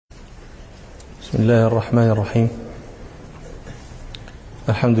بسم الله الرحمن الرحيم.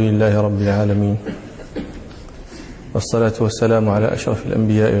 الحمد لله رب العالمين، والصلاة والسلام على أشرف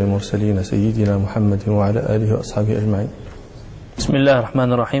الأنبياء والمرسلين سيدنا محمد وعلى آله وأصحابه أجمعين. بسم الله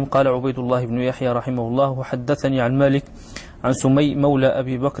الرحمن الرحيم. قال عبيد الله بن يحيى رحمه الله: حدثني عن مالك عن سمي مولى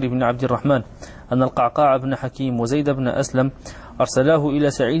أبي بكر بن عبد الرحمن أن القعقاع بن حكيم وزيد بن أسلم أرسلاه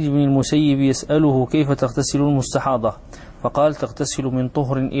إلى سعيد بن المسيب يسأله كيف تغتسل المستحاضة، فقال: تغتسل من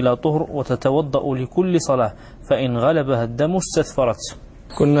طهر إلى طهر وتتوضأ لكل صلاة، فإن غلبها الدم استثفرت.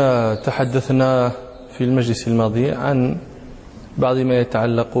 كنا تحدثنا في المجلس الماضي عن بعض ما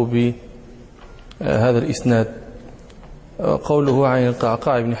يتعلق بهذا الإسناد. قوله عن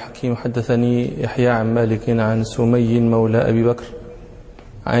القعقاع بن حكيم: حدثني يحيى عن مالك عن سمي مولى أبي بكر.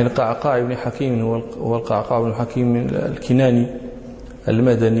 عن القعقاع بن حكيم والقعقاع بن حكيم الكناني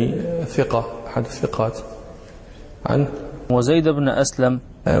المدني ثقة، أحد الثقات. عن وزيد بن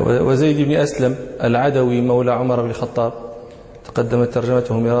أسلم العدوي مولى عمر بن الخطاب، تقدمت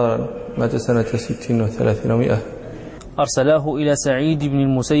ترجمته مرارا، مات سنة 60 و300 و100. أرسلاه إلى سعيد بن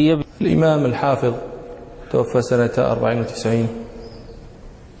المسيب، الإمام الحافظ، توفى سنة 94.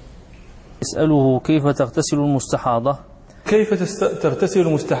 يسأله كيف تغتسل المستحاضة. كيف تغتسل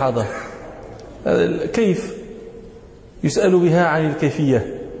المستحاضة؟ كيف يسأل بها عن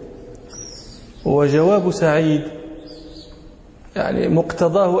الكيفية، وجواب سعيد يعني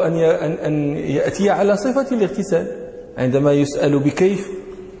مقتضاه أن يأتي على صفة الاغتسال. عندما يسأل بكيف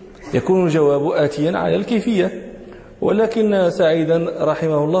يكون الجواب آتيا على الكيفية، ولكن سعيدا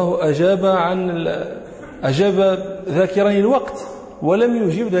رحمه الله أجاب ذاكرين الوقت ولم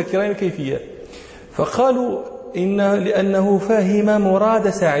يجيب ذاكرين الكيفية، فقالوا لأنه فهم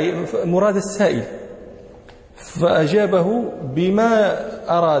مراد السائل فأجابه بما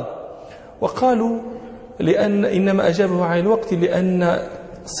أراد، وقالوا إنما أجابه عن الوقت لأن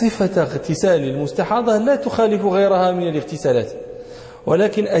صفة اغتسال المستحاضة لا تخالف غيرها من الاغتسالات،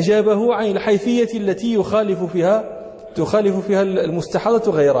 ولكن أجابه عن الحيثية التي تخالف فيها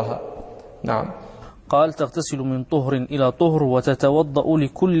المستحاضة غيرها. نعم. قال: تغتسل من طهر إلى طهر وتتوضأ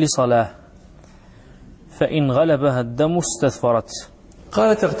لكل صلاة، فإن غلبها الدم استثفرت.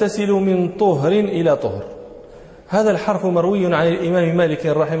 قال: تغتسل من طهر إلى طهر. هذا الحرف مروي عن الإمام مالك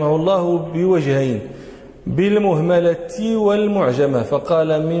رحمه الله بوجهين، بالمهملة والمعجمة،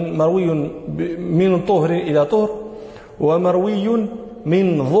 فقال مروي من طهر إلى طهر، ومروي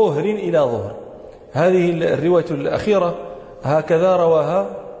من ظهر إلى ظهر. هذه الرواية الأخيرة هكذا رواها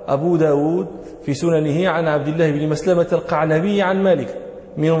أبو داود في سننه عن عبد الله بن مسلمة القعنبي عن مالك: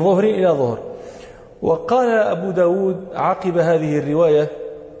 من ظهر إلى ظهر. وقال أبو داود عقب هذه الرواية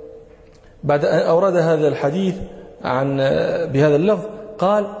بعد أن أورد هذا الحديث بهذا اللفظ،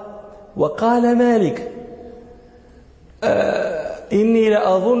 قال: وقال مالك: إني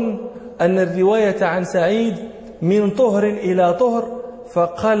لأظن أن الرواية عن سعيد من طهر إلى طهر،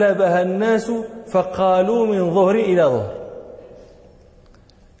 فقلبها الناس فقالوا من ظهر إلى ظهر.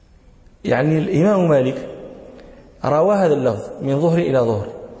 يعني الإمام مالك روى هذا اللفظ من ظهر إلى ظهر،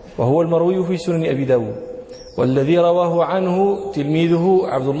 وهو المروي في سنن أبي داود، والذي رواه عنه تلميذه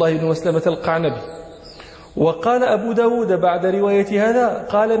عبد الله بن مسلمة القعنبي. وقال أبو داود بعد رواية هذا،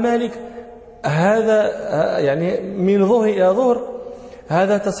 قال مالك: هذا يعني من ظهر إلى ظهر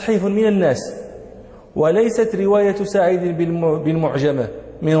هذا تصحيف من الناس، وليست رواية سعيد بالمعجمة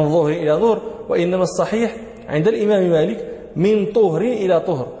من ظهر إلى ظهر، وإنما الصحيح عند الإمام مالك من طهر إلى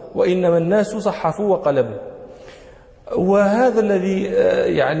طهر، وإنما الناس صحفوا وقلبوا. وهذا الذي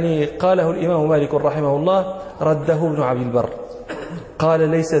يعني قاله الإمام مالك رحمه الله رده ابن عبد البر، قال: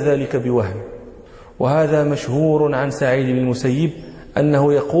 ليس ذلك بوهم، وهذا مشهور عن سعيد بن المسيب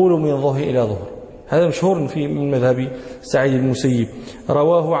أنه يقول من ظهر إلى ظهر. هذا مشهور من مذهب سعيد بن المسيب.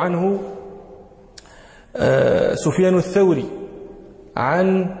 رواه عنه سفيان الثوري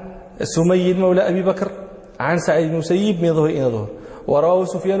عن سمي مولى أبي بكر عن سعيد بن المسيب من ظهر إلى ظهر، ورواه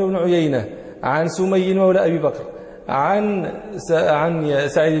سفيان بن عيينة عن سمي مولى أبي بكر عن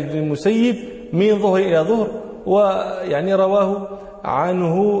سعيد بن المسيب من ظهر إلى ظهر، ويعني رواه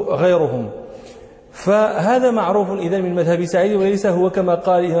عنه غيرهم. فهذا معروف إذن من مذهب سعيد، وليس هو كما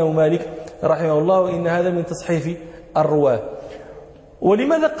قال الإمام مالك رحمه الله إن هذا من تصحيف الرواة.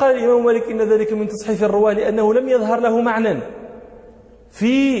 ولماذا قال الإمام مالك إن ذلك من تصحيف الرواة؟ لأنه لم يظهر له معنى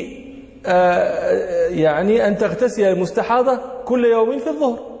في يعني أن تغتسل المستحاضة كل يوم في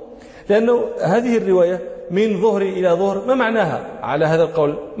الظهر، لأنه هذه الرواية من ظهر إلى ظهر ما معناها على هذا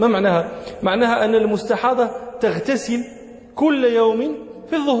القول؟ ما معناها؟ معناها أن المستحاضة تغتسل كل يوم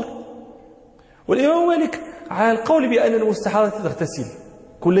في الظهر، والإمام مالك على القول بأن المستحاضة تغتسل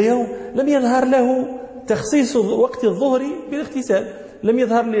كل يوم لم يظهر له تخصيص وقت الظهر بالاغتسال، لم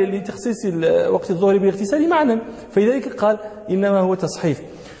يظهر لتخصيص وقت الظهر بالاغتسال معنى، فلذلك قال إنما هو تصحيف.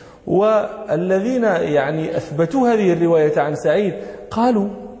 والذين يعني أثبتوا هذه الرواية عن سعيد قالوا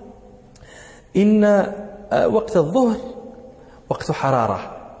إن وقت الظهر وقت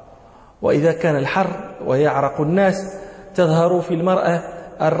حرارة، وإذا كان الحر ويعرق الناس تظهر في المرأة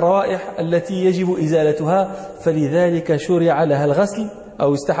الروائح التي يجب إزالتها، فلذلك شرع لها الغسل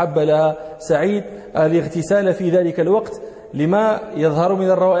أو استحب لها سعيد الاغتسال في ذلك الوقت لما يظهر من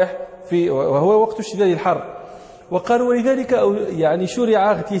الروائح وهو وقت اشتداد الحر. وقالوا ولذلك يعني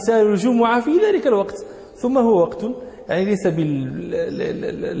شرع اغتسال الجمعة في ذلك الوقت، ثم هو وقت يعني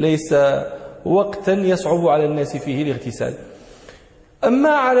ليس وقتا يصعب على الناس فيه الاغتسال. أما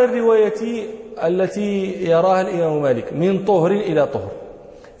على الرواية التي يراها الإمام مالك من طهر إلى طهر،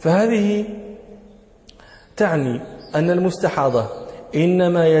 فهذه تعني أن المستحاضة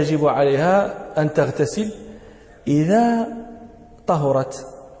إنما يجب عليها أن تغتسل إذا طهرت.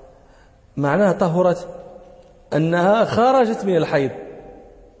 معناها طهرت أنها خرجت من الحيض،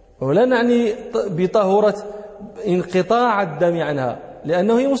 ولا نعني بطهرت انقطاع الدم عنها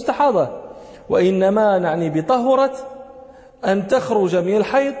لأنه هي مستحاضة، وإنما نعني بطهرت أن تخرج من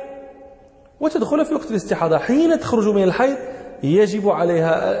الحيض وتدخل في وقت الاستحاضة. حين تخرج من الحيض يجب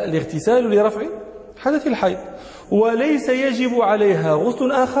عليها الاغتسال لرفع حدث الحيض، وليس يجب عليها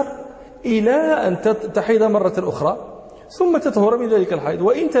غسل آخر إلى أن تحيض مرة أخرى ثم تطهر من ذلك الحيض،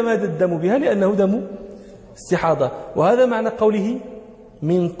 وإن تمادى الدم بها لأنه دم استحاضة. وهذا معنى قوله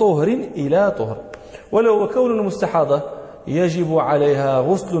من طهر إلى طهر. ولو وكون المستحاضة يجب عليها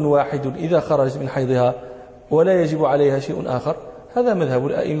غسل واحد إذا خرجت من حيضها ولا يجب عليها شيء آخر، هذا مذهب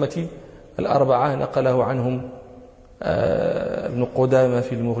الأئمة الأربعة، نقله عنهم ابن قدامة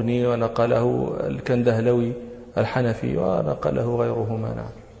في المغني، ونقله الكندهلوي الحنفي، ونقله غيرهما. نعم.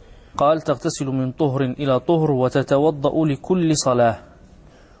 قال تغتسل من طهر إلى طهر وتتوضأ لكل صلاة.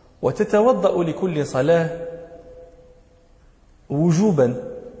 وتتوضأ لكل صلاة وجوبا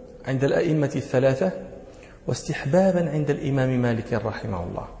عند الأئمة الثلاثة، واستحبابا عند الإمام مالك رحمه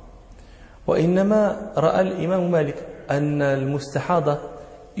الله. وإنما رأى الإمام مالك أن المستحاضة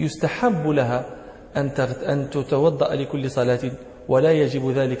يستحب لها أن تتوضأ لكل صلاة ولا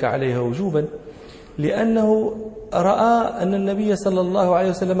يجب ذلك عليها وجوبا، لأنه رأى أن النبي صلى الله عليه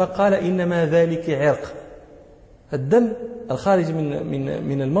وسلم قال إنما ذلك عرق. الدم الخارج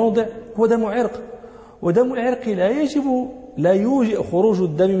من الموضع هو دم عرق، ودم العرق لا يوجب خروج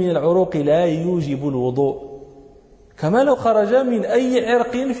الدم من العروق لا يوجب الوضوء، كما لو خرج من أي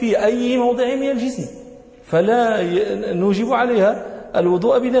عرق في أي موضع من الجسم فلا نوجب عليها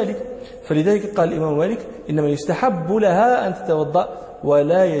الوضوء بذلك. فلذلك قال الإمام مالك إنما يستحب لها أن تتوضأ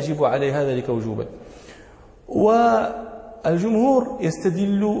ولا يجب عليها ذلك وجوبا. والجمهور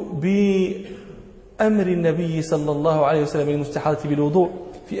يستدل بأمر النبي صلى الله عليه وسلم المستحاضة بالوضوء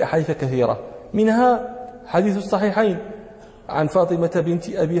في أحاديث كثيرة، منها حديث الصحيحين عن فاطمة بنت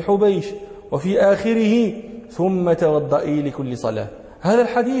أبي حبيش وفي آخره ثم توضئي لكل صلاة. هذا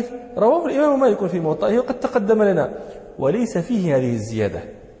الحديث رواه الإمام مالك في موطئه وقد تقدم لنا، وليس فيه هذه الزيادة،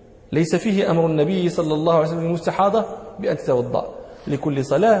 ليس فيه أمر النبي صلى الله عليه وسلم المستحاضة بأن تتوضأ لكل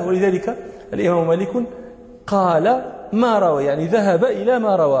صلاة. ولذلك الإمام مالك قال ما روى، يعني ذهب إلى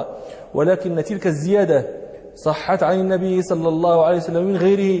ما روى، ولكن تلك الزيادة صحت عن النبي صلى الله عليه وسلم من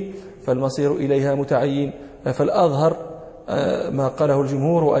غيره فالمصير إليها متعين. فالأظهر ما قاله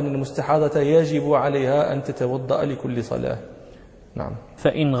الجمهور أن المستحاضة يجب عليها أن تتوضأ لكل صلاة. نعم.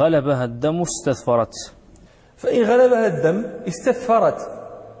 فإن غلبها الدم استثفرت. فإن غلبها الدم استثفرت.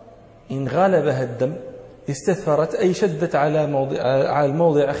 إن غلبها الدم استثفرت أي شدت على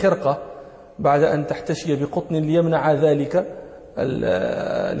الموضع خرقة بعد أن تحتشي بقطن ليمنع ذلك،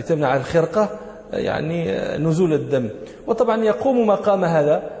 لتمنع الخرقة يعني نزول الدم. وطبعا يقوم مقام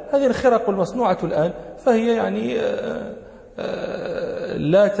هذه الخرق المصنوعة الآن، فهي يعني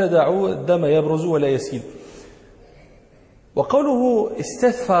لا تدع الدم يبرز ولا يسيل. وقوله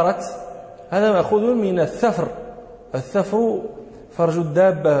استثفرت هذا مأخوذ من الثفر. الثفر فرج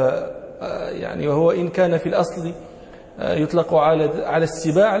الدابة، يعني وهو إن كان في الأصل يطلق على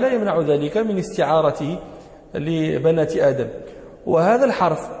السباع لا يمنع ذلك من استعارته لبنات آدم. وهذا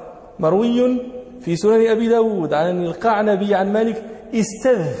الحرف مروي في سنن أبي داود عن القعنبي عن مالك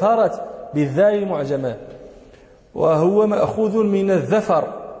استذفرت بالذال المعجمة، وهو مأخوذ من الذفر.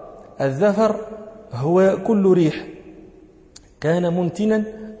 الذفر هو كل ريح كان منتنا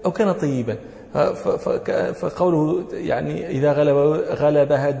أو كان طيبا، فقوله يعني إذا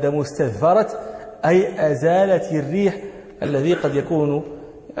غلبها الدم استذفرت أي أزالت الريح الذي قد يكون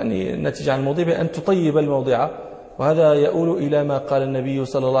يعني نتج عن الموضع بأن تطيب الموضع. وهذا يؤول إلى ما قال النبي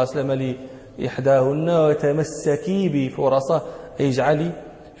صلى الله عليه وسلم لإحداهن وتمسكي بفرصة أي اجعلي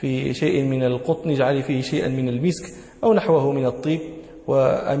في شيء من القطن اجعلي فيه شيئا من المسك أو نحوه من الطيب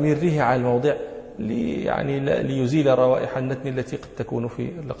وأمره على الموضع يعني ليزيل روائح النتن التي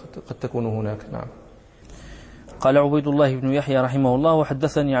قد تكون هناك. نعم. قال عبيد الله بن يحيى رحمه الله: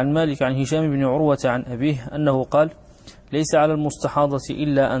 وحدثني عن مالك عن هشام بن عروة عن أبيه أنه قال: ليس على المستحاضة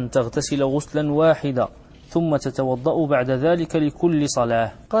إلا أن تغتسل غسلا واحدا ثم تتوضأ بعد ذلك لكل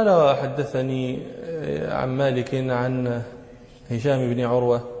صلاة. قال: وحدثني عن مالك عن هشام بن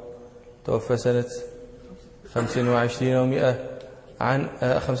عروة توفى سنة 25 و100 عن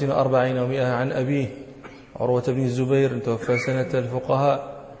 45 و100 عن أبيه عروة بن الزبير توفى سنة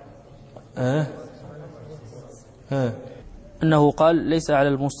الفقهاء أنه قال: ليس على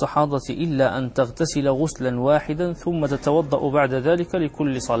المستحاضة إلا أن تغتسل غسلا واحدا ثم تتوضأ بعد ذلك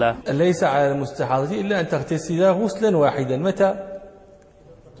لكل صلاة. ليس على المستحاضة إلا أن تغتسل غسلا واحدا. متى؟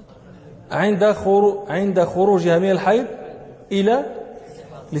 عند خروجها من الحيض إلى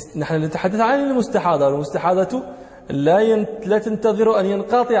نحن نتحدث عن المستحاضة. المستحاضة لا تنتظر أن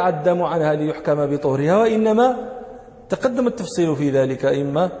ينقطع الدم عنها ليحكم بطهرها، وإنما تقدم التفصيل في ذلك.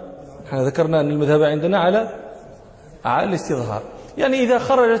 إما نحن ذكرنا أن المذهب عندنا على الاستظهار، يعني إذا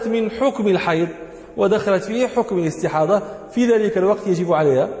خرجت من حكم الحيض ودخلت فيه حكم الاستحاضة في ذلك الوقت يجب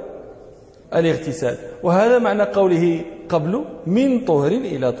عليها الاغتسال، وهذا معنى قوله قبل من طهر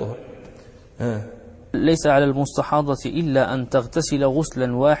إلى طهر. ليس على المستحاضة إلا أن تغتسل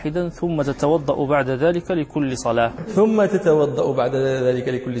غسلا واحدا ثم تتوضأ بعد ذلك لكل صلاة. ثم تتوضأ بعد ذلك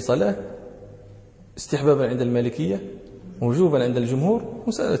لكل صلاة استحبابا عند المالكية، وجوبا عند الجمهور،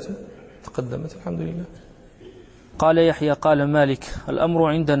 مسألة تقدمت الحمد لله. قال يحيى: قال مالك: الأمر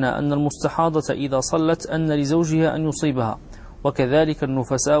عندنا أن المستحاضة إذا صلت أن لزوجها أن يصيبها، وكذلك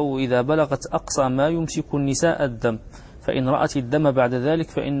النفساء إذا بلغت أقصى ما يمسك النساء الدم، فإن رأت الدم بعد ذلك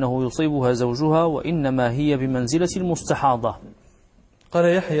فإنه يصيبها زوجها، وإنما هي بمنزلة المستحاضة.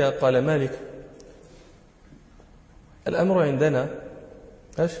 قال يحيى: قال مالك: الأمر عندنا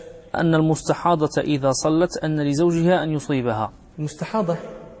أن المستحاضة إذا صلت أن لزوجها أن يصيبها. المستحاضة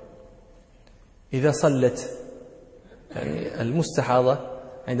إذا صلت، يعني المستحاضة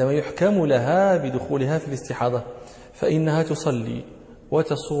عندما يحكم لها بدخولها في الاستحاضة فإنها تصلي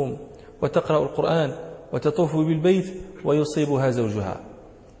وتصوم وتقرأ القرآن وتطوف بالبيت ويصيبها زوجها.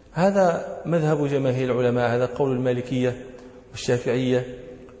 هذا مذهب جماهير العلماء، هذا قول المالكية والشافعية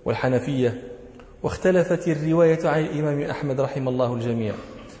والحنفية. واختلفت الرواية عن الإمام أحمد رحمه الله الجميع،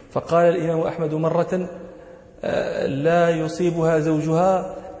 فقال الإمام أحمد مرة: لا يصيبها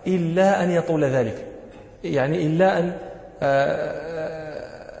زوجها إلا أن يطول ذلك، يعني إلا أن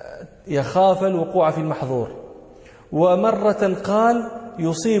يخاف الوقوع في المحظور. ومرة قال: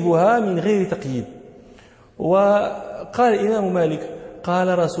 يصيبها من غير تقييد. وقال الإمام مالك: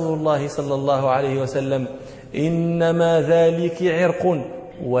 قال رسول الله صلى الله عليه وسلم: إنما ذلك عرق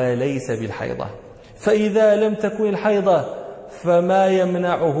وليس بالحيضة، فإذا لم تكن الحيضة فما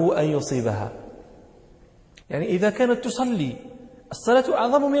يمنعه أن يصيبها. يعني إذا كانت تصلي، الصلاة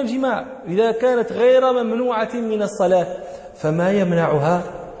أعظم من الجماع، إذا كانت غير ممنوعة من الصلاة فما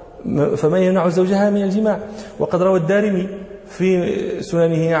يمنع زوجها من الجماع. وقد روى الدارمي في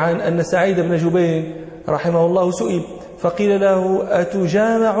سننه عن أن سعيد بن جبير رحمه الله سئل فقيل له: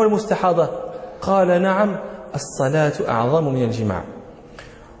 أتجامع المستحاضة؟ قال: نعم، الصلاة أعظم من الجماع.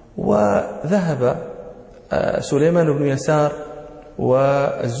 وذهب سليمان بن يسار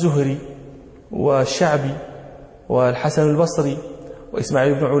والزهري والشعبي والحسن البصري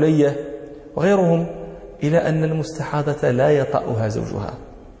وإسماعيل بن علية وغيرهم إلى أن المستحاضة لا يطأها زوجها،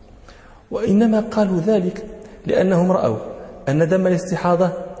 وإنما قالوا ذلك لأنهم رأوا أن دم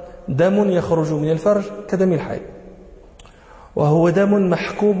الاستحاضة دم يخرج من الفرج كدم الحيض، وهو دم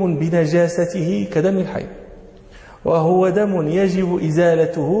محكوم بنجاسته كدم الحيض، وهو دم يجب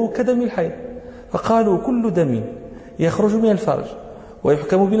إزالته كدم الحيض. فقالوا: كل دم يخرج من الفرج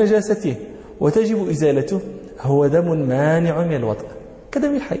ويحكم بنجاسته وتجب إزالته هو دم مانع من الوطء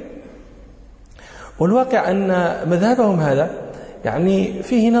كدم الحيض. والواقع أن مذهبهم هذا يعني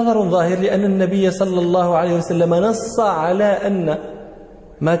فيه نظر ظاهر، لأن النبي صلى الله عليه وسلم نص على أن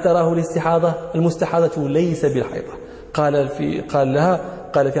ما تراه المستحاضة ليس بالحيضة. قال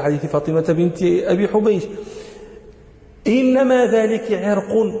في حديث فاطمة بنت أبي حبيش: إنما ذلك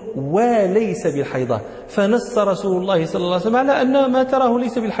عرق وليس بالحيضة، فنص رسول الله صلى الله عليه وسلم على أن ما تراه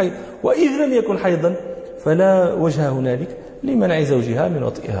ليس بالحيض، وإذ لم يكن حيضا فلا وجه هنالك لمنع زوجها من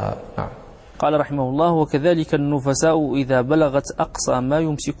وطئها. نعم. قال رحمه الله: وكذلك النفساء إذا بلغت أقصى ما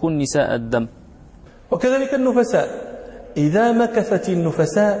يمسك النساء الدم. وكذلك النفساء إذا مكثت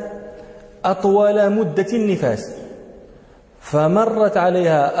النفساء أطول مدة النفاس، فمرت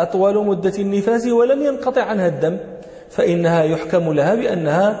عليها أطول مدة النفاس ولم ينقطع عنها الدم، فإنها يحكم لها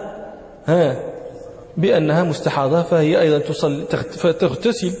بأنها مستحاضة، فهي أيضا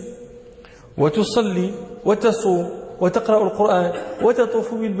تغتسل وتصلي وتصوم وتقرأ القرآن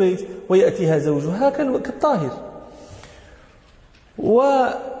وتطوف بالبيت ويأتيها زوجها كالطاهر.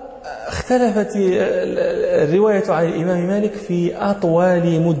 واختلفت الرواية عن الإمام مالك في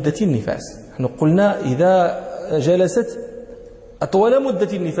أطول مدة النفاس. نحن قلنا إذا جلست أطول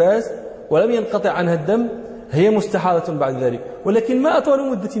مدة النفاس ولم ينقطع عنها الدم هي مستحاضة بعد ذلك، ولكن ما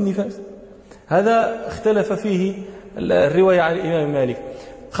أطول مدة النفاس؟ هذا اختلف فيه الرواية عن الإمام مالك.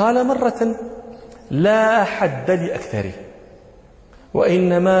 قال مرة لا حد لأكثره،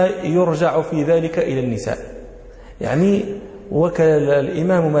 وإنما يرجع في ذلك إلى النساء. يعني وكل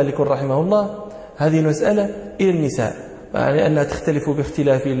الإمام مالك رحمه الله هذه المسألة إلى النساء، يعني أنها تختلف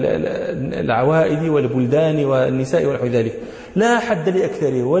باختلاف العوائد والبلدان والنساء ونحو ذلك. لا حد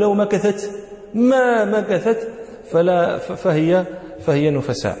لأكثره، ولو مكثت ما مكثت فهي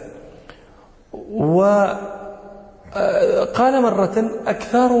نفساء. وقال مرة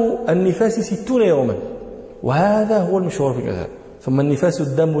أكثر النفاس 60 يوما، وهذا هو المشهور في المذهب. ثم النفاس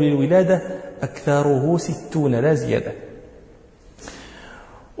الدم للولادة أكثره 60 لا زيادة.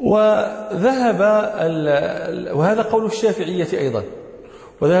 وهذا قول الشافعية أيضا،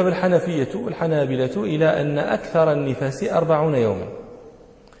 وذهب الحنفية والحنابلة إلى أن أكثر النفاس 40 يوما.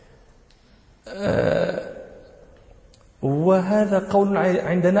 وهذا قول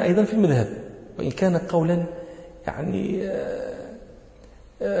عندنا أيضا في المذهب، وإن كان قولا يعني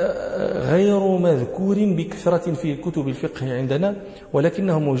غير مذكور بكثرة في كتب الفقه عندنا،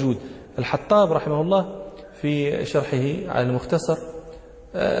 ولكنه موجود. الحطاب رحمه الله في شرحه على المختصر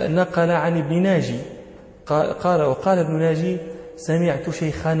نقل عن ابن ناجي وقال ابن ناجي: سمعت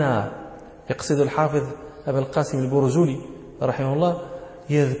شيخنا، يقصد الحافظ أبا القاسم البرزولي رحمه الله،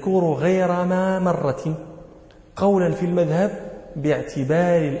 يذكر غير ما مرة قولا في المذهب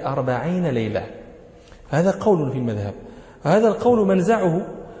باعتبار 40 ليلة. هذا قول في المذهب. هذا القول منزعه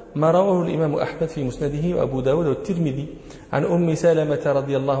ما رواه الإمام أحمد في مسنده وأبو داود والترمذي عن أم سلمة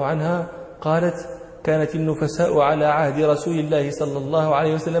رضي الله عنها قالت: كانت النفساء على عهد رسول الله صلى الله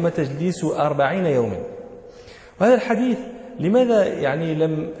عليه وسلم تجلس 40 يوما. وهذا الحديث لماذا يعني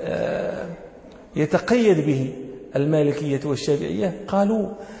لم يتقيد به المالكية والشافعية؟ قالوا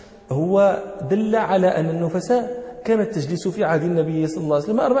هو دل على أن النفساء كانت تجلس في عهد النبي صلى الله عليه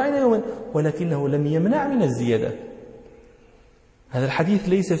وسلم 40 يوما، ولكنه لم يمنع من الزيادة. هذا الحديث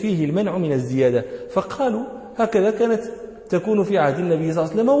ليس فيه المنع من الزيادة، فقالوا هكذا كانت تكون في عهد النبي صلى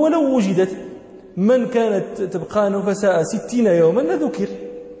الله عليه وسلم، ولو وجدت من كانت تبقى نفساء 60 يوما لذكر.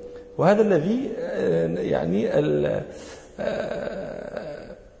 وهذا الذي يعني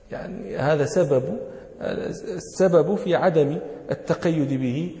هذا السبب في عدم التقيد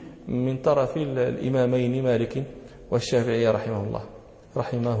به من طرف الإمامين مالك والشافعي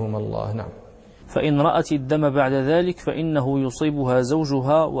رحمهما الله. نعم. فإن رأت الدم بعد ذلك فإنه يصيبها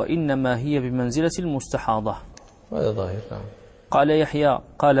زوجها، وإنما هي بمنزلة المستحاضة. هذا ظاهر. نعم. قال يحيى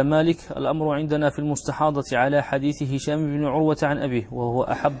قال مالك: الأمر عندنا في المستحاضة على حديث هشام بن عروة عن أبيه، وهو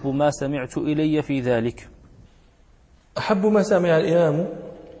أحب ما سمعت إلي في ذلك. أحب ما سمع الإمام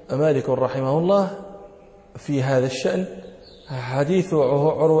مالك رحمه الله في هذا الشأن حديث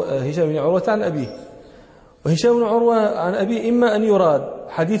هشام بن عروة عن أبيه. وهشام بن عروة عن أبيه إما أن يراد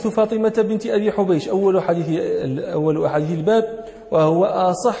حديث فاطمة بنت أبي حبيش أول أحاديث الباب، وهو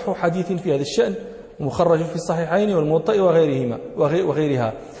أصح حديث في هذا الشأن، مخرج في الصحيحين والموطأ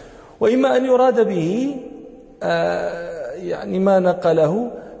وغيرها. وإما أن يراد به يعني ما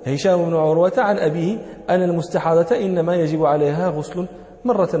نقله هشام بن عروة عن أبيه أن المستحاضة إنما يجب عليها غسل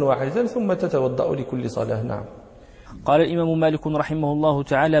مرة واحدة ثم تتوضأ لكل صلاة. نعم. قال الإمام مالك رحمه الله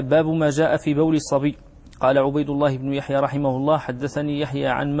تعالى: باب ما جاء في بول الصبي. قال عبيد الله بن يحيى رحمه الله: حدثني يحيى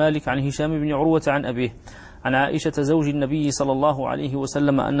عن مالك عن هشام بن عروة عن أبيه عن عائشة زوج النبي صلى الله عليه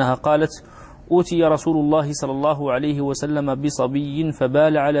وسلم أنها قالت: أوتي رسول الله صلى الله عليه وسلم بصبي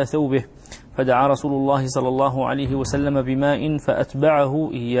فبال على ثوبه، فدعا رسول الله صلى الله عليه وسلم بماء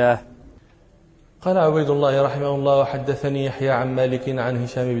فأتبعه إياه. قال عبيد الله رحمه الله: وحدثني يحيى عن مالك عن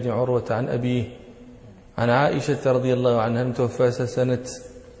هشام بن عروة عن أبيه عن عائشة رضي الله عنها المتوفاة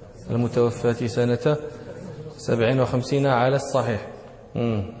سنة 57 على الصحيح.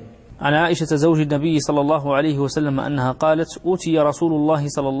 عن عائشة زوج النبي صلى الله عليه وسلم أنها قالت: أوتي رسول الله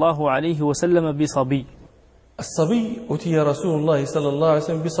صلى الله عليه وسلم بصبي. الصبي أوتي رسول الله صلى الله عليه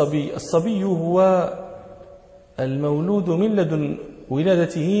وسلم بصبي. الصبي هو المولود من لدن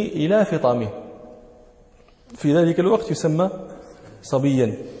ولادته إلى فطامه، في ذلك الوقت يسمى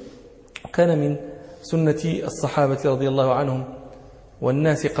صبيا. كان من سنة الصحابة رضي الله عنهم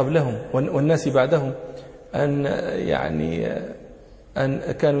والناس قبلهم والناس بعدهم أن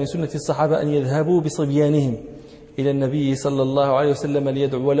كانوا من سنة الصحابة أن يذهبوا بصبيانهم إلى النبي صلى الله عليه وسلم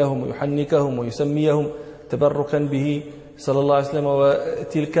ليدعو لهم ويحنكهم ويسميهم تبركا به صلى الله عليه وسلم.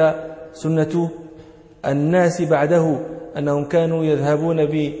 وتلك سنة الناس بعده أنهم كانوا يذهبون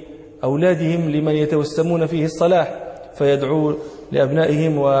بأولادهم لمن يتوسمون فيه الصلاح فيدعوا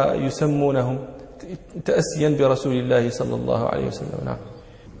لأبنائهم ويسمونهم تأسيا برسول الله صلى الله عليه وسلم. نعم.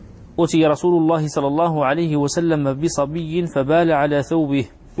 أتي رسول الله صلى الله عليه وسلم بصبي فبال على ثوبه،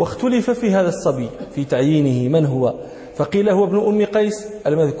 واختلف في هذا الصبي في تعيينه من هو، فقيل هو ابن أم قيس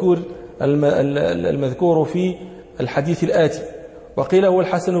المذكور في الحديث الآتي، وقيل هو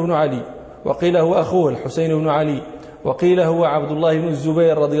الحسن بن علي، وقيل هو أخوه الحسين بن علي، وقيل هو عبد الله بن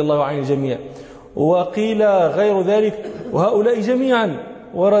الزبير رضي الله عن الجميع، وقيل غير ذلك. وهؤلاء جميعا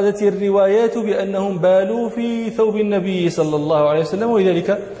وردت الروايات بأنهم بالوا في ثوب النبي صلى الله عليه وسلم،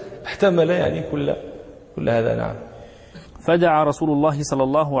 ولذلك احتمل كل هذا. نعم. فدعا رسول الله صلى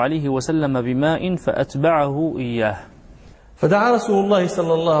الله عليه وسلم بماء فأتبعه إياه. فدعا رسول الله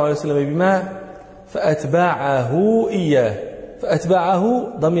صلى الله عليه وسلم بماء فأتبعه إياه.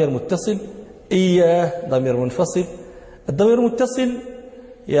 فأتبعه ضمير متصل، إياه ضمير منفصل. الضمير المتصل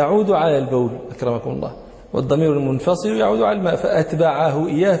يعود على البول أكرمكم الله، والضمير المنفصل يعود على الماء. فأتبعه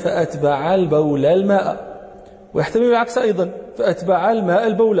إياه فأتبع البول الماء، ويحتمل العكس أيضا، فأتبع الماء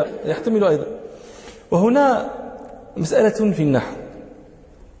البول يحتمل أيضا. وهنا مسألة في النحو،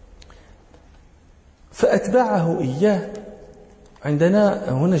 فأتبعه إياه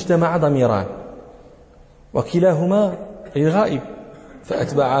عندنا هنا اجتمع ضميران وكلاهما للغائب،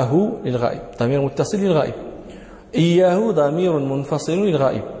 فأتبعه للغائب ضمير متصل للغائب، إياه ضمير منفصل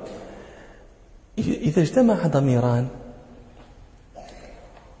للغائب. إذا اجتمع ضميران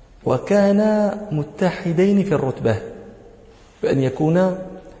وكانا متحدين في الرتبة بأن يكونا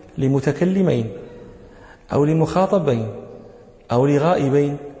لمتكلمين أو لمخاطبين أو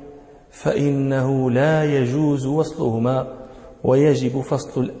لغائبين، فإنه لا يجوز وصلهما ويجب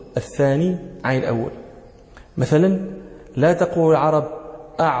فصل الثاني عن الأول. مثلا لا تقول العرب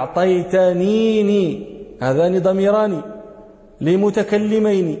أعطيتنيني، هذان ضميران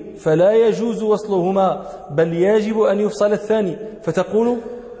لمتكلمين فلا يجوز وصلهما، بل يجب أن يفصل الثاني، فتقول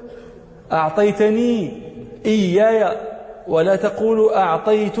أعطيتني إياي، ولا تقول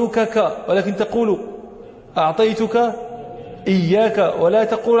أعطيتك ولكن تقول أعطيتك إياك، ولا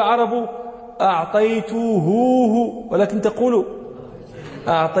تقول العرب أعطيته ولكن تقول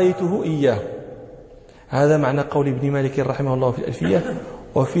أعطيته إياه. هذا معنى قول ابن مالك رحمه الله في الألفية.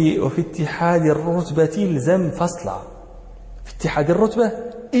 وفي اتحاد الرتبة إلزم فصلا، في اتحاد الرتبة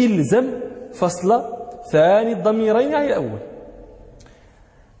إلزم فصل ثاني الضميرين عن الأول.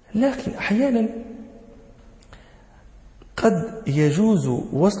 لكن أحيانا قد يجوز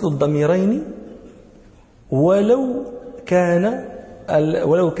وصل الضميرين ولو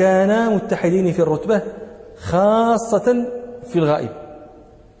كانا متحدين في الرتبة، خاصة في الغائب،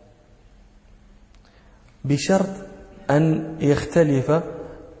 بشرط أن يختلف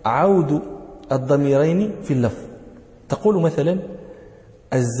عود الضميرين في اللفظ. تقول مثلا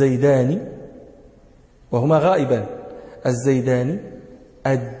الزيداني وهما غائبان، الزيداني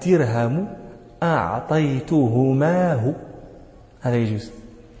الدرهم أعطيتهماه، هذا يجوز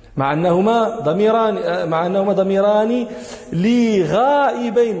مع أنهما ضميران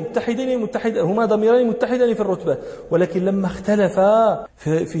لغائبين هما ضميران متحدان في الرتبة، ولكن لما اختلفا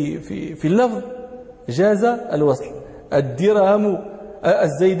في اللفظ جاز الوصل. الدرهم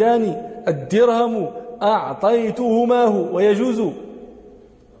الزيداني الدرهم أعطيتهماه، ويجوز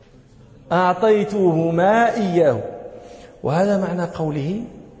أعطيتهما إياه. وهذا معنى قوله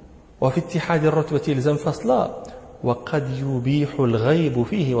وفي اتحاد الرتبة يلزم فصلا، وقد يبيح الغيب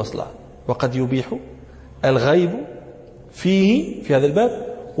فيه وصلا، وقد يبيح الغيب فيه في هذا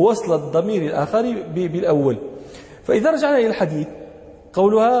الباب وصل الضمير الآخر بالأول. فإذا رجعنا إلى الحديث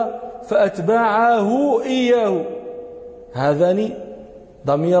قولها فأتبعه إياه، هذان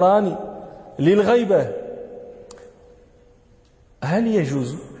ضميران للغيبة، هل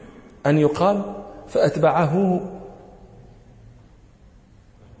يجوز أن يقال فأتبعه؟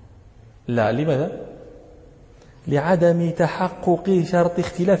 لا. لماذا؟ لعدم تحقق شرط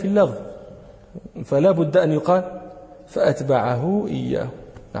اختلاف اللفظ، فلا بد أن يقال فأتبعه إياه.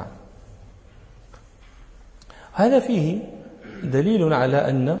 نعم. هذا فيه دليل على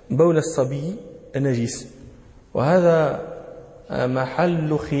أن بول الصبي نجس، وهذا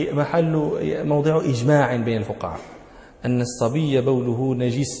موضع إجماع بين الفقهاء أن الصبي بوله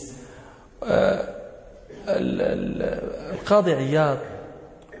نجس. القاضي عياض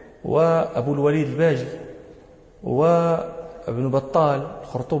وأبو الوليد الباجي وابن بطال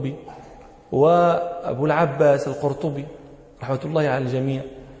الخرطبي وأبو العباس القرطبي رحمة الله على الجميع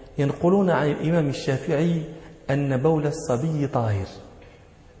ينقلون عن الإمام الشافعي أن بول الصبي طاهر.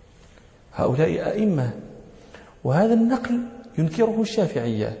 هؤلاء أئمة، وهذا النقل ينكره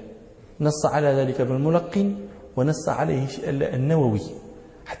الشافعية، نص على ذلك ابن الملقن ونص عليه النووي،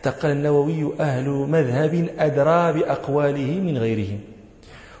 حتى قال النووي أهل مذهب أدرى بأقواله من غيرهم.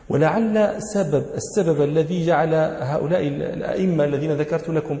 ولعل السبب الذي جعل هؤلاء الأئمة الذين ذكرت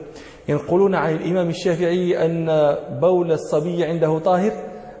لكم ينقلون عن الإمام الشافعي أن بول الصبي عنده طاهر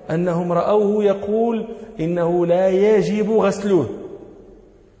أنهم رأوه يقول إنه لا يجب غسله،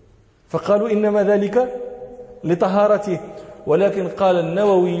 فقالوا إنما ذلك لطهارته. ولكن قال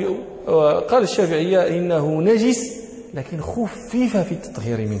النووي قال الشافعية إنه نجس لكن خفف في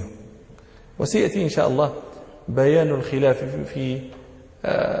التطهير منه. وسيأتي إن شاء الله بيان الخلاف في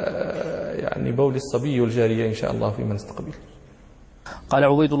يعني بول الصبي والجارية إن شاء الله فيما نستقبل. قال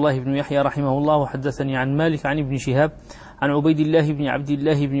عبيد الله بن يحيى رحمه الله وحدثني عن مالك عن ابن شهاب عن عبيد الله بن عبد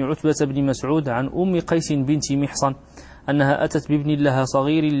الله بن عتبة بن مسعود عن أم قيس بنت محصن أنها أتت بابن لها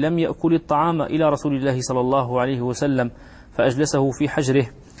صغير لم يأكل الطعام إلى رسول الله صلى الله عليه وسلم فأجلسه في حجره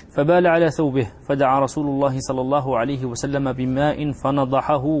فبال على ثوبه فدعا رسول الله صلى الله عليه وسلم بماء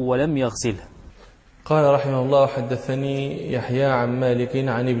فنضحه ولم يغسله. قال رحمه الله حدثني يحيى عن مالك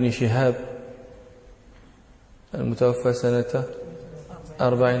عن ابن شهاب المتوفى سنة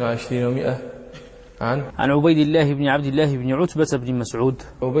 24 و100 عن عبيد الله بن عبد الله بن عتبة بن مسعود.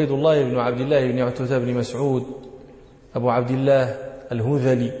 عبيد الله بن عبد الله بن عتبة بن مسعود أبو عبد الله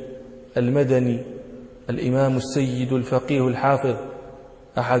الهذلي المدني الإمام السيد الفقيه الحافظ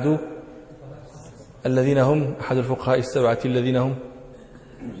أحد الفقهاء السبعة الذين هم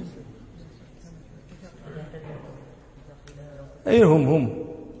أي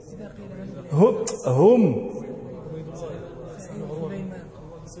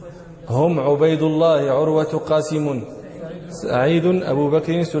هم عبيد الله عروة قاسم سعيد أبو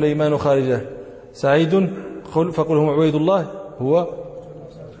بكر سليمان خارجة سعيد فقل هم عبيد الله هو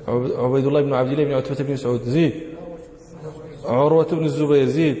عبيد الله بن عبد الله بن عتبة بن مسعود زيد عروة بن الزبير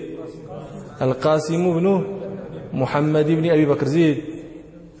زيد القاسم بن محمد بن أبي بكر زيد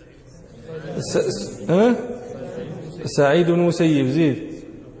سعيد بن مسيب زيد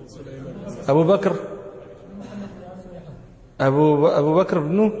أبو بكر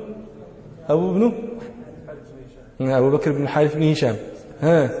بن الحارث بن هشام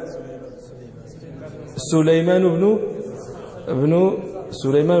سليمان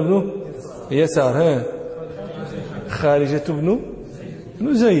بن يسار خارجة بن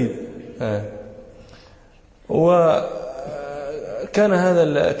زيد.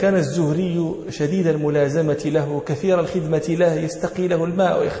 كان الزهري شديد الملازمة له كثير الخدمة له يستقي له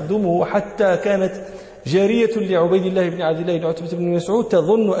الماء ويخدمه حتى كانت جارية لعبيد الله بن عبد الله بن عتبة بن مسعود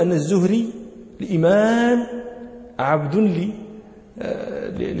تظن أن الزهري الإمام عبد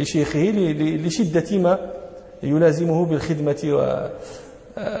لشيخه لشدة ما يلازمه بالخدمة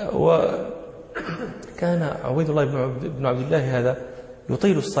وكان عبيد الله بن عبد الله هذا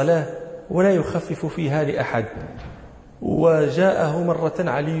يطيل الصلاة ولا يخفف فيها لأحد. وجاءه مرة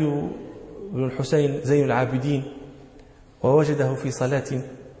علي بن الحسين زين العابدين ووجده في صلاة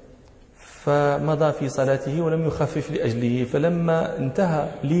فمضى في صلاته ولم يخفف لأجله، فلما انتهى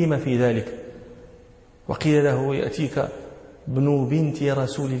ليم في ذلك وقيل له يأتيك ابن بنت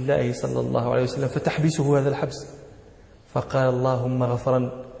رسول الله صلى الله عليه وسلم فتحبسه هذا الحبس، فقال اللهم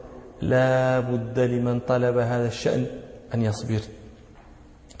غفرا لا بد لمن طلب هذا الشأن أن يصبر.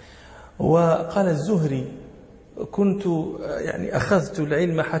 وقال الزهري كنت أخذت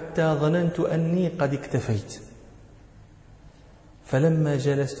العلم حتى ظننت أني قد اكتفيت، فلما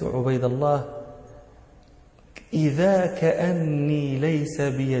جلست عبيد الله إذا كأني ليس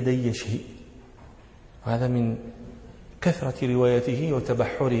بيدي شيء. هذا من كثرة روايته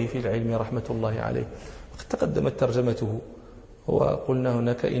وتبحره في العلم رحمة الله عليه. وقد تقدمت ترجمته وقلنا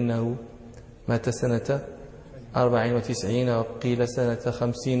هناك إنه مات سنة 94 وقيل سنة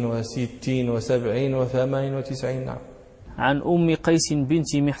 50 و60 و70 و98. نعم. عن أم قيس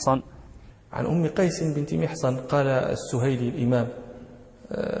بنت محصن. عن أم قيس بنت محصن قال السهيلي الإمام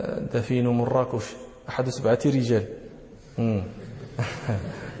دفين مراكش أحد 7 رجال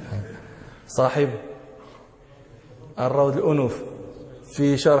صاحب الروض الأنوف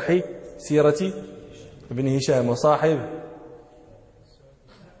في شرح سيرة ابن هشام وصاحب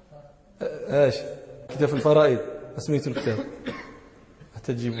كتاب الفرائض اسمية الكتاب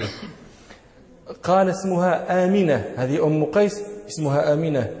حتى تجيبوه. قال اسمها آمنة، هذه أم قيس اسمها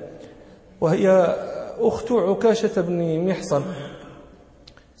آمنة وهي أخت عكاشة بن محصن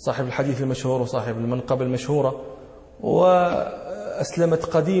صاحب الحديث المشهور وصاحب المنقب المشهورة. أسلمت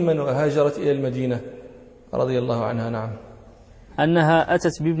قديما وهاجرت إلى المدينة رضي الله عنها. نعم. أنها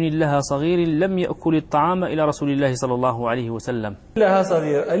أتت بابن لها صغير لم يأكل الطعام إلى رسول الله صلى الله عليه وسلم. لها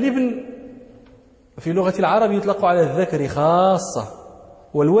صغير، الابن في لغة العرب يطلق على الذكر خاصة،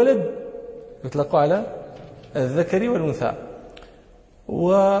 والولد يطلق على الذكر والأنثى.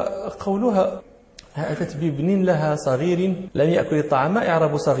 وقولها أتت بابن لها صغير لم يأكل الطعام، ما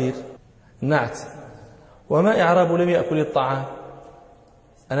إعراب صغير؟ نعت. وما إعراب لم يأكل الطعام؟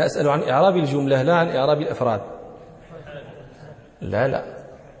 أنا أسأل عن إعراب الجملة لا عن إعراب الأفراد. لا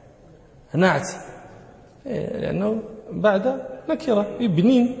نعت، لأنه بعد نكرة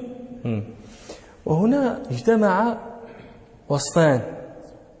ابنين. وهنا اجتمع وصفان،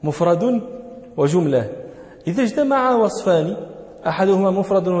 مفرد وجملة. إذا اجتمع وصفان أحدهما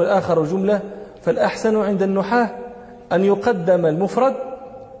مفرد والآخر جملة، فالأحسن عند النحاة أن يقدم المفرد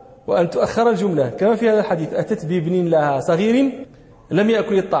وأن تؤخر الجملة، كما في هذا الحديث أتت بابن لها صغير لم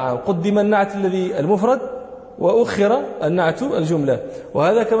يأكل الطعام، قدم النعت الذي المفرد وأخر النعت الجملة.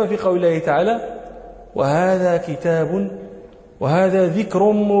 وهذا كما في قول الله تعالى وهذا كتاب وهذا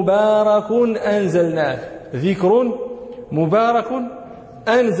ذكر مبارك أنزلناه، ذكر مبارك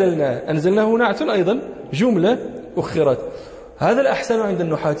أنزلناه نعت أيضا جملة أخرت. هذا الأحسن عند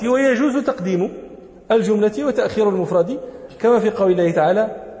النحاة، ويجوز تقديم الجملة وتأخير المفرد كما في قول الله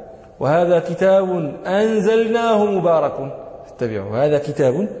تعالى وهذا كتاب أنزلناه مبارك اتبعوا، هذا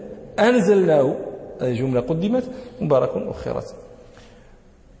كتاب أنزلناه جملة قدمت مبارك أخرت.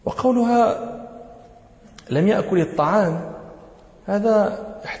 وقولها لم يأكل الطعام هذا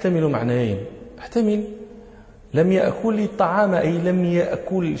يحتمل معنيين، يحتمل لم يأكل الطعام أي لم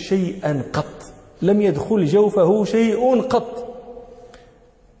يأكل شيئا قط، لم يدخل جوفه شيء قط.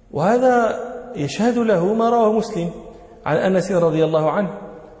 وهذا يشهد له ما رواه مسلم عن أنس رضي الله عنه،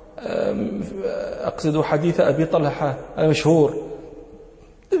 أقصد حديث أبي طلحة المشهور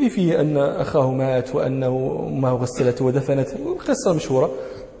الذي فيه أن أخاه مات وأنه أمه غسلته ودفنته، قصة مشهورة.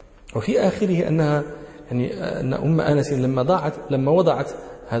 وفي آخره أنها يعني أن أم أنس لما وضعت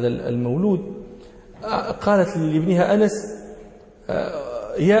هذا المولود قالت لابنها أنس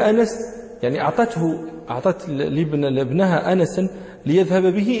يا أنس، يعني أعطت لابنها أنسا ليذهب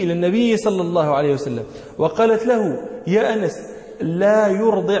به إلى النبي صلى الله عليه وسلم، وقالت له يا أنس لا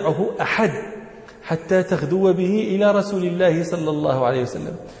يرضعه أحد حتى تغدو به إلى رسول الله صلى الله عليه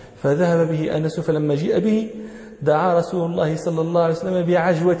وسلم. فذهب به أنس، فلما جيء به دعا رسول الله صلى الله عليه وسلم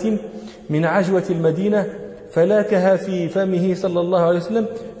بعجوة من عجوة المدينة فلاكها في فمه صلى الله عليه وسلم،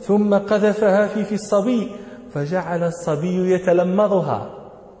 ثم قذفها في الصبي فجعل الصبي يتلمضها.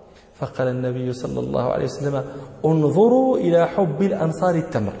 فقال النبي صلى الله عليه وسلم انظروا إلى حب الأنصار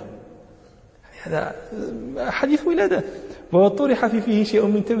التمر. هذا حديث ولادة، وطرح فيه شيء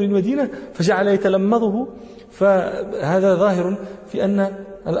من تمر المدينة فجعل يتلمضه. فهذا ظاهر في أن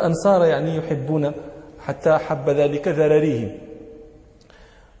الأنصار يعني يحبون حتى حب ذلك ذراريهم.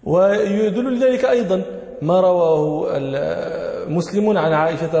 ويدل لذلك أيضا ما رواه مسلم عن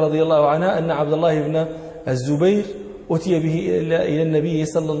عائشة رضي الله عنها أن عبد الله بن الزبير أتي به إلى النبي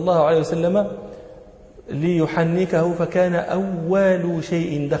صلى الله عليه وسلم ليحنكه، فكان أول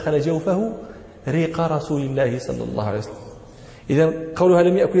شيء دخل جوفه ريق رسول الله صلى الله عليه وسلم. إذن قولها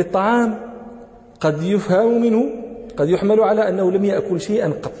لم يأكل الطعام قد يفهم منه، قد يحمل على أنه لم يأكل شيئا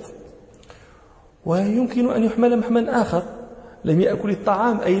قط، ويمكن أن يحمل محمل آخر لم يأكل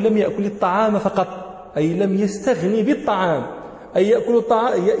الطعام أي لم يأكل الطعام فقط، أي لم يستغني بالطعام، أي يأكل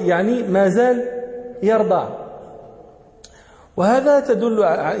الطعام يعني ما زال يرضع. وهذا تدل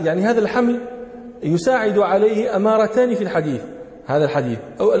يعني هذا الحمل يساعد عليه أمارتان في الحديث، هذا الحديث.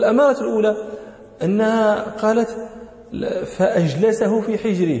 أو الأمارة الأولى أنها قالت فأجلسه في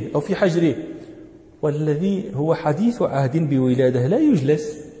حجره أو في حجره، والذي هو حديث عهد بولادة لا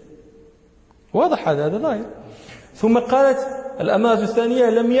يجلس، واضح هذا ظاهر. ثم قالت الأمارة الثانية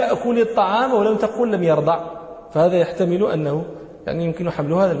لم يأكل الطعام ولم تقل لم يرضع، فهذا يحتمل أنه يعني يمكن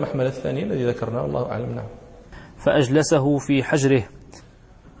حمل هذا المحمل الثاني الذي ذكرناه، الله أعلم. نعم. فأجلسه في حجره،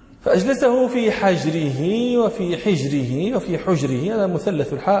 فأجلسه في حجره وفي حجره وفي حجره، هذا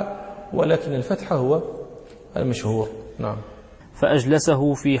مثلث الحاء ولكن الفتح هو المشهور. نعم.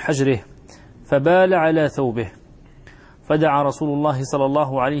 فأجلسه في حجره فبال على ثوبه، فدعا رسول الله صلى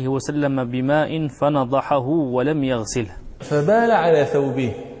الله عليه وسلم بماء فنضحه ولم يغسله. فبال على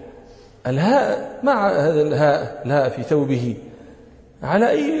ثوبه، الهاء مع هذا الهاء في ثوبه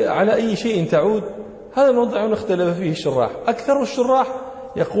على أي شيء تعود؟ هذا موضع اختلف فيه الشراح. أكثر الشراح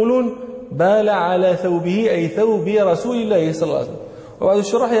يقولون بال على ثوبه أي ثوب رسول الله صلى الله عليه وسلم، وبعض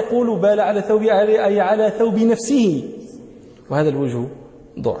الشراح يقول بال على ثوبه أي على ثوب نفسه، وهذا الوجه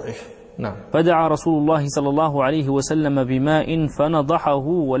ضعف. نعم. فدعا رسول الله صلى الله عليه وسلم بماء فنضحه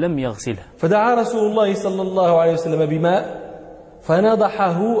ولم يغسله. فدعا رسول الله صلى الله عليه وسلم بماء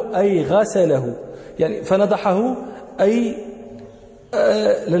فنضحه أي غسله، يعني فنضحه أي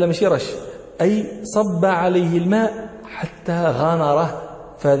لا مش رش، أي صب عليه الماء حتى غمره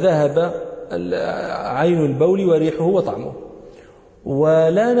فذهب عين البول وريحه وطعمه.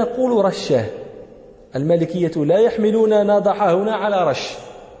 ولا نقول رشه، المالكية لا يحملون نضح هنا على رش،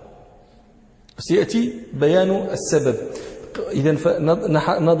 سيأتي بيان السبب. إذن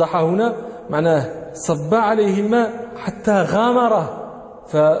نضح هنا معناه صب عليه الماء حتى غامره،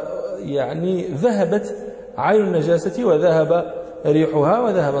 فيعني ذهبت عين النجاسة وذهب ريحها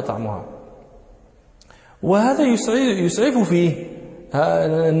وذهب طعمها. وهذا يسعف فيه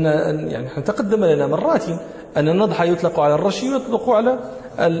يعني تقدم لنا مرات أن النضح يطلق على الرش ويطلق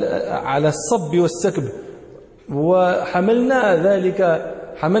على الصب والسكب،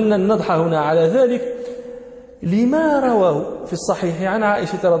 حملنا النضح هنا على ذلك لما رواه في الصحيح عن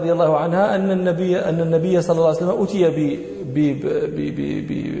عائشة رضي الله عنها أن النبي صلى الله عليه وسلم أتي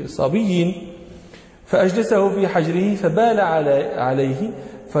بصبي فأجلسه في حجره فبال عليه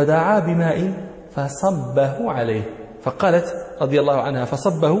فدعا بماء فصبه عليه، فقالت رضي الله عنها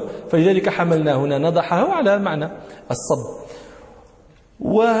فصبه، فلذلك حملنا هنا نضحه على معنى الصب.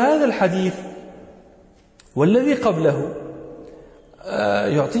 وهذا الحديث والذي قبله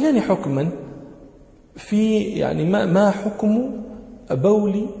يعطيني حكما في يعني ما حكم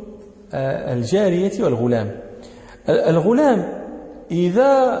بول الجارية والغلام. الغلام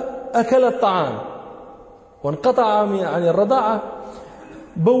إذا أكل الطعام وانقطع عن الرضاعة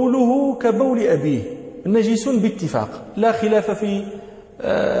بوله كبول أبيه نجس باتفاق، لا خلاف في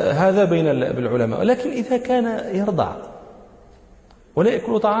هذا بين العلماء. ولكن إذا كان يرضع ولا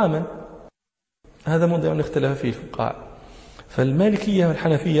يأكل طعاما هذا موضع اختلاف فيه الفقهاء. فالمالكية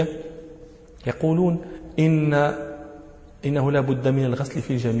والحنفية يقولون إنه لا بد من الغسل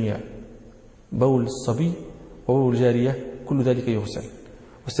في الجميع، بول الصبي وبول الجارية كل ذلك يغسل،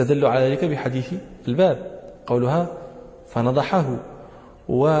 واستدلوا على ذلك بحديث الباب قولها فنضحه،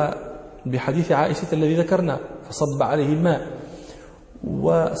 وبحديث عائشة الذي ذكرنا فصب عليه الماء.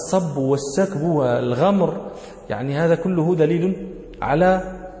 والصب والسكب والغمر يعني هذا كله دليل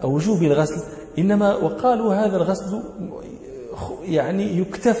على وجوب الغسل، إنما وقالوا هذا الغسل يعني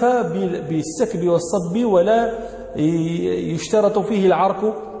يكتفى بالسكب والصب ولا يشترط فيه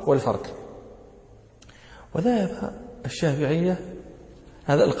العرق والفرك. وذهب الشافعية،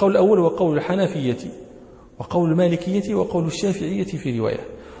 هذا القول الأول وقول الحنفية وقول المالكية وقول الشافعية في رواية،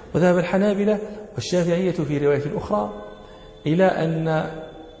 وذهب الحنابلة والشافعية في رواية أخرى إلى أن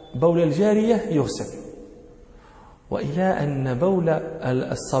بول الجارية يغسل، وإلى أن بول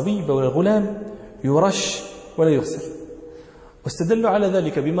الصبي بول الغلام يرش ولا يغسل. واستدلوا على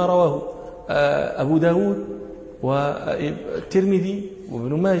ذلك بما رواه أبو داود والترمذي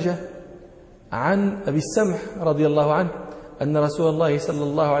وابن ماجه عن أبي السمح رضي الله عنه أن رسول الله صلى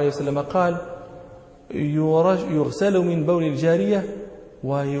الله عليه وسلم قال يغسل من بول الجارية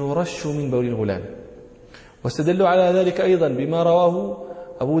ويرش من بول الغلام. واستدلوا على ذلك أيضا بما رواه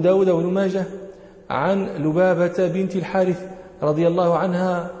أبو داود وابن ماجه عن لبابة بنت الحارث رضي الله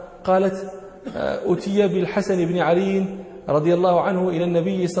عنها قالت أتي بالحسن بن علي رضي الله عنه إلى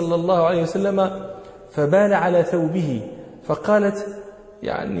النبي صلى الله عليه وسلم فبال على ثوبه، فقالت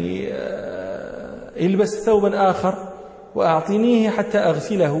يعني البس ثوبا آخر وأعطنيه حتى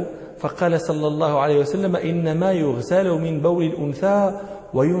أغسله، فقال صلى الله عليه وسلم إنما يغسل من بول الأنثى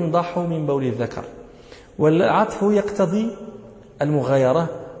وينضح من بول الذكر. والعطف يقتضي المغايرة،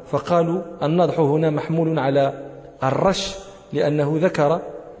 فقالوا النضح هنا محمول على الرش لأنه ذكر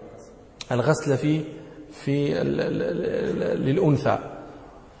الغسل في للأنثى.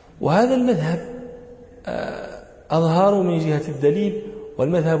 وهذا المذهب أظهر من جهة الدليل،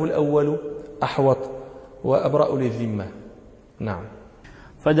 والمذهب الأول أحوط وأبرأ للذمة. نعم.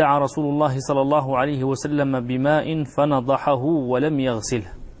 فدعا رسول الله صلى الله عليه وسلم بماء فنضحه ولم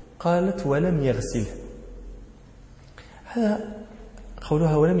يغسله. قالت ولم يغسله، هذا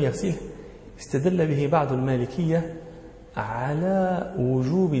قولها ولم يغسله استدل به بعض المالكية على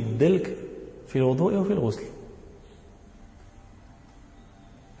وجوب الدلك في الوضوء وفي الغسل.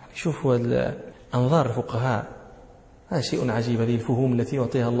 شوفوا أنظار الفقهاء، هذا شيء عجيب، هذه الفهوم التي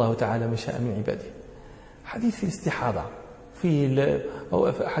يعطيها الله تعالى من شاء من عباده. حديث في الاستحاضة،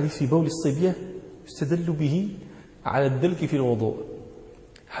 أو حديث في بول الصبية يستدل به على الدلك في الوضوء.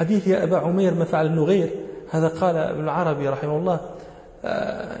 حديث يا أبا عمير ما فعل النغير، هذا قال ابن العربي رحمه الله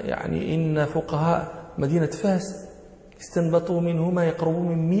يعني إن فقهاء مدينة فاس استنبطوا منه ما يقرب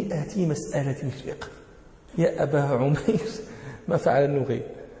من 100 مسألة في الفقه. يا أبا عمير ما فعل النغير،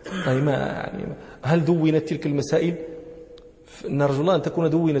 طيب ما يعني هل دونت تلك المسائل؟ نرجو الله أن تكون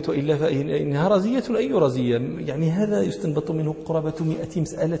دونت، وإلا فإنها رزية. أي رزية؟ يعني هذا يستنبط منه قرابة 100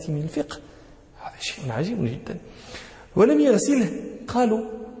 مسألة من الفقه. هذا شيء عجيب جدا. ولم يغسله. قالوا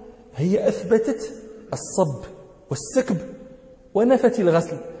هي أثبتت الصب والسكب ونفت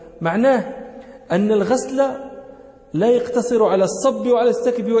الغسل. معناه أن الغسل لا يقتصر على الصب وعلى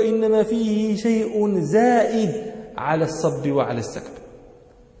السكب، وإنما فيه شيء زائد على الصب وعلى السكب،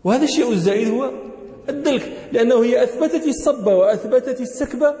 وهذا الشيء الزائد هو الدلك، لأنه هي أثبتت الصب وأثبتت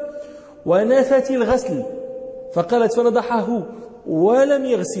السكب ونفت الغسل، فقالت فنضحه ولم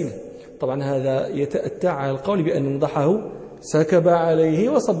يغسله. طبعا هذا يتأتى على القول بأن نضحه سكب عليه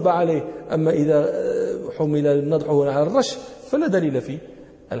وصب عليه، أما إذا حمل نضحه على الرش فلا دليل في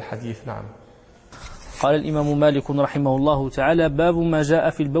الحديث. نعم. قال الإمام مالك رحمه الله تعالى: باب ما جاء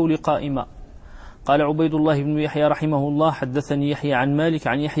في البول قائما. قال عبيد الله بن يحيى رحمه الله: حدثني يحيى عن مالك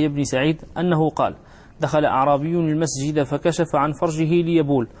عن يحيى بن سعيد أنه قال: دخل أعرابي المسجد فكشف عن فرجه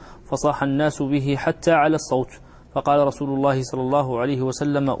ليبول، فصاح الناس به حتى على الصوت، فقال رسول الله صلى الله عليه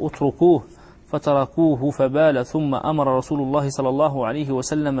وسلم: اتركوه، فتركوه فبال، ثم أمر رسول الله صلى الله عليه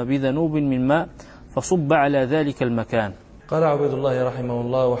وسلم بذنوب من ماء فصب على ذلك المكان. قال عبيد الله رحمه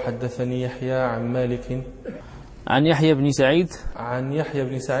الله: وحدثني يحيى عن مالك عن يحيى بن سعيد عن يحيى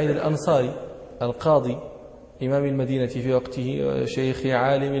بن سعيد الأنصاري القاضي إمام المدينة في وقته، شيخ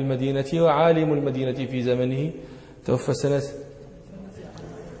عالم المدينة وعالم المدينة في زمنه، توفى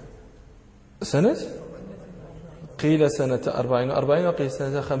سنة قيل سنة 44 وقيل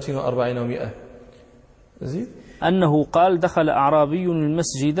سنة 50 و40 و100. زيد. أنه قال: دخل أعرابي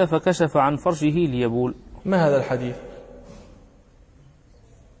المسجد فكشف عن فرجه ليبول. ما هذا الحديث؟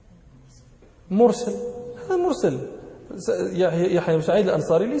 مرسل. هذا مرسل. يحيى بن سعيد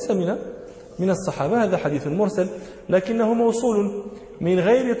الأنصاري ليس من الصحابة، هذا حديث مرسل، لكنه موصول من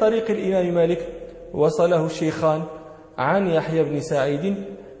غير طريق الإمام مالك، وصله الشيخان عن يحيى بن سعيد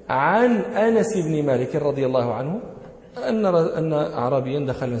عن أنس بن مالك رضي الله عنه أن أعرابيا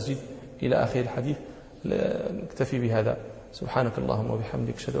دخل المسجد إلى آخر الحديث. نكتفي بهذا. سبحانك اللهم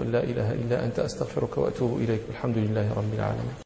وبحمدك، أشهد أن لا إله إلا أنت، أستغفرك وأتوب إليك. الحمد لله رب العالمين.